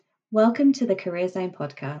Welcome to the Career Zone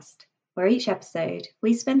podcast, where each episode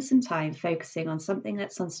we spend some time focusing on something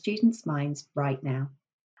that's on students' minds right now.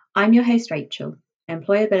 I'm your host, Rachel,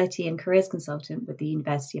 Employability and Careers Consultant with the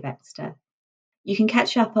University of Exeter. You can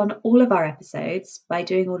catch up on all of our episodes by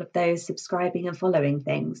doing all of those subscribing and following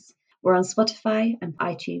things. We're on Spotify and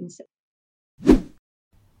iTunes.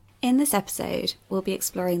 In this episode, we'll be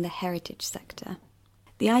exploring the heritage sector.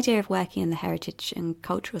 The idea of working in the heritage and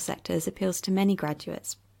cultural sectors appeals to many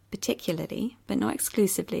graduates, particularly, but not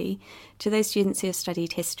exclusively, to those students who have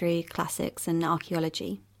studied history, classics and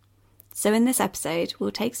archaeology. So in this episode,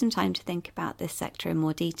 we'll take some time to think about this sector in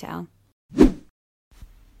more detail.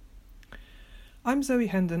 I'm Zoe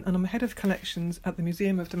Hendon and I'm Head of Collections at the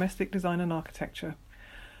Museum of Domestic Design and Architecture.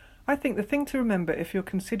 I think the thing to remember if you're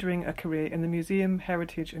considering a career in the museum,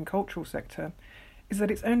 heritage and cultural sector is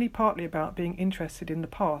that it's only partly about being interested in the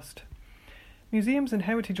past. Museums and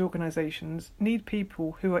heritage organisations need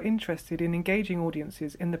people who are interested in engaging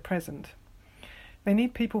audiences in the present. They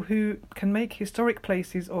need people who can make historic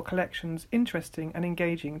places or collections interesting and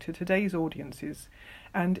engaging to today's audiences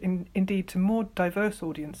and indeed to more diverse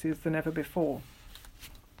audiences than ever before.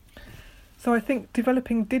 So I think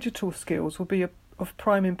developing digital skills will be of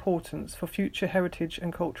prime importance for future heritage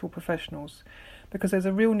and cultural professionals, because there's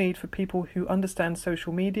a real need for people who understand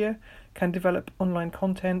social media, can develop online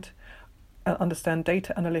content, understand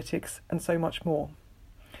data analytics and so much more.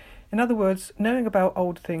 In other words, knowing about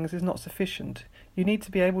old things is not sufficient. You need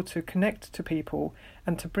to be able to connect to people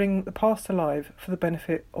and to bring the past alive for the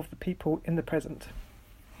benefit of the people in the present.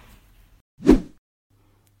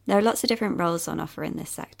 There are lots of different roles on offer in this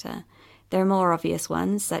sector. There are more obvious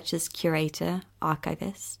ones such as curator,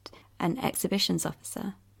 archivist and exhibitions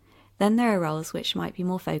officer. Then there are roles which might be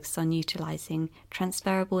more focused on utilising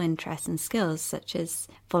transferable interests and skills such as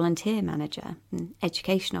volunteer manager,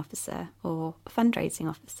 education officer or fundraising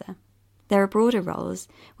officer. There are broader roles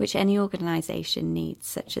which any organisation needs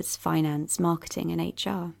such as finance, marketing and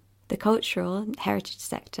HR. The cultural and heritage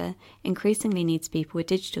sector increasingly needs people with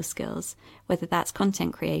digital skills, whether that's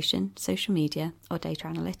content creation, social media or data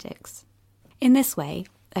analytics. In this way,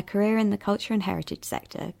 a career in the culture and heritage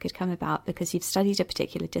sector could come about because you've studied a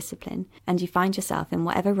particular discipline and you find yourself in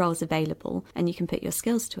whatever role's available and you can put your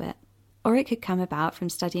skills to it. Or it could come about from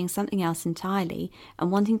studying something else entirely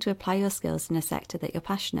and wanting to apply your skills in a sector that you're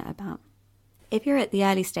passionate about. If you're at the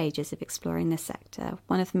early stages of exploring this sector,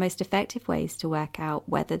 one of the most effective ways to work out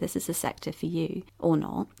whether this is a sector for you or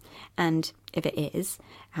not, and if it is,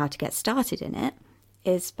 how to get started in it,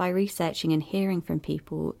 is by researching and hearing from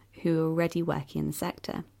people who are already working in the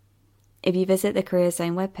sector. If you visit the Career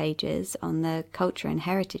Zone web pages on the culture and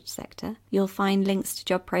heritage sector, you'll find links to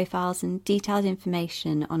job profiles and detailed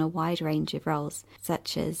information on a wide range of roles,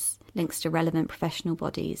 such as links to relevant professional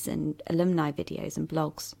bodies and alumni videos and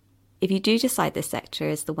blogs. If you do decide this sector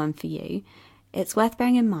is the one for you, it's worth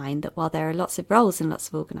bearing in mind that while there are lots of roles in lots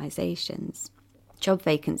of organisations, job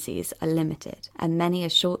vacancies are limited and many are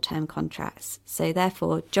short-term contracts, so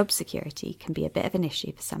therefore job security can be a bit of an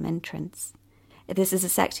issue for some entrants. If this is a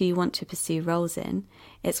sector you want to pursue roles in,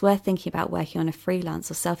 it's worth thinking about working on a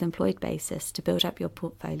freelance or self-employed basis to build up your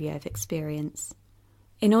portfolio of experience.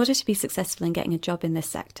 In order to be successful in getting a job in this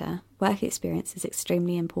sector, work experience is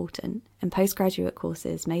extremely important, and postgraduate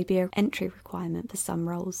courses may be an entry requirement for some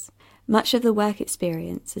roles. Much of the work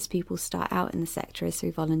experience as people start out in the sector is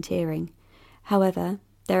through volunteering. However,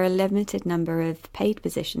 there are a limited number of paid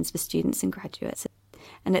positions for students and graduates,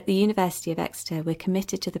 and at the University of Exeter we're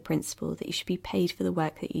committed to the principle that you should be paid for the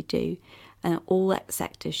work that you do, and all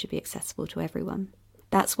sectors should be accessible to everyone.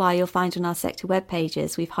 That's why you'll find on our sector web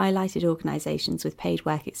pages we've highlighted organisations with paid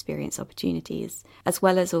work experience opportunities, as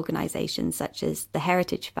well as organisations such as the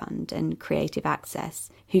Heritage Fund and Creative Access,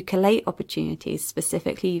 who collate opportunities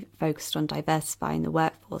specifically focused on diversifying the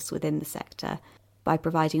workforce within the sector by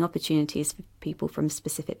providing opportunities for people from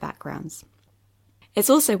specific backgrounds.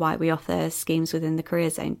 It's also why we offer schemes within the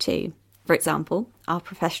Career Zone too. For example, our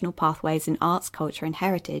professional pathways in arts, culture and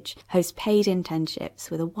heritage host paid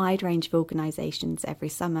internships with a wide range of organisations every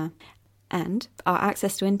summer. And our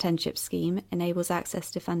Access to Internship scheme enables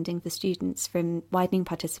access to funding for students from widening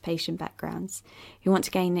participation backgrounds who want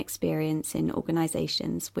to gain experience in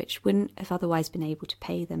organisations which wouldn't have otherwise been able to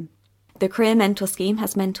pay them. The Career Mentor scheme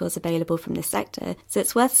has mentors available from this sector, so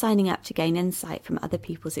it's worth signing up to gain insight from other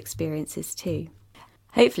people's experiences too.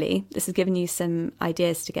 Hopefully, this has given you some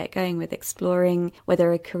ideas to get going with exploring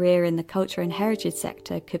whether a career in the culture and heritage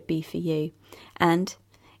sector could be for you, and,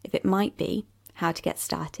 if it might be, how to get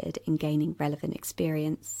started in gaining relevant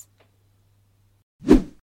experience.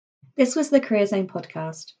 This was the Career Zone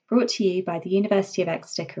podcast, brought to you by the University of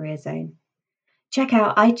Exeter Career Zone. Check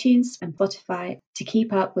out iTunes and Spotify to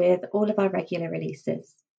keep up with all of our regular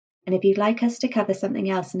releases. And if you'd like us to cover something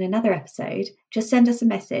else in another episode, just send us a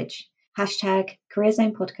message,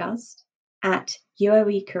 #CareerZonePodcast, at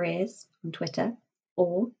UOE Careers on Twitter,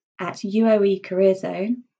 or at UOE Career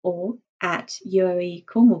Zone, or at UOE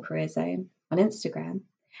Cornwall Career Zone on Instagram,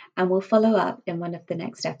 and we'll follow up in one of the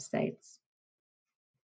next episodes.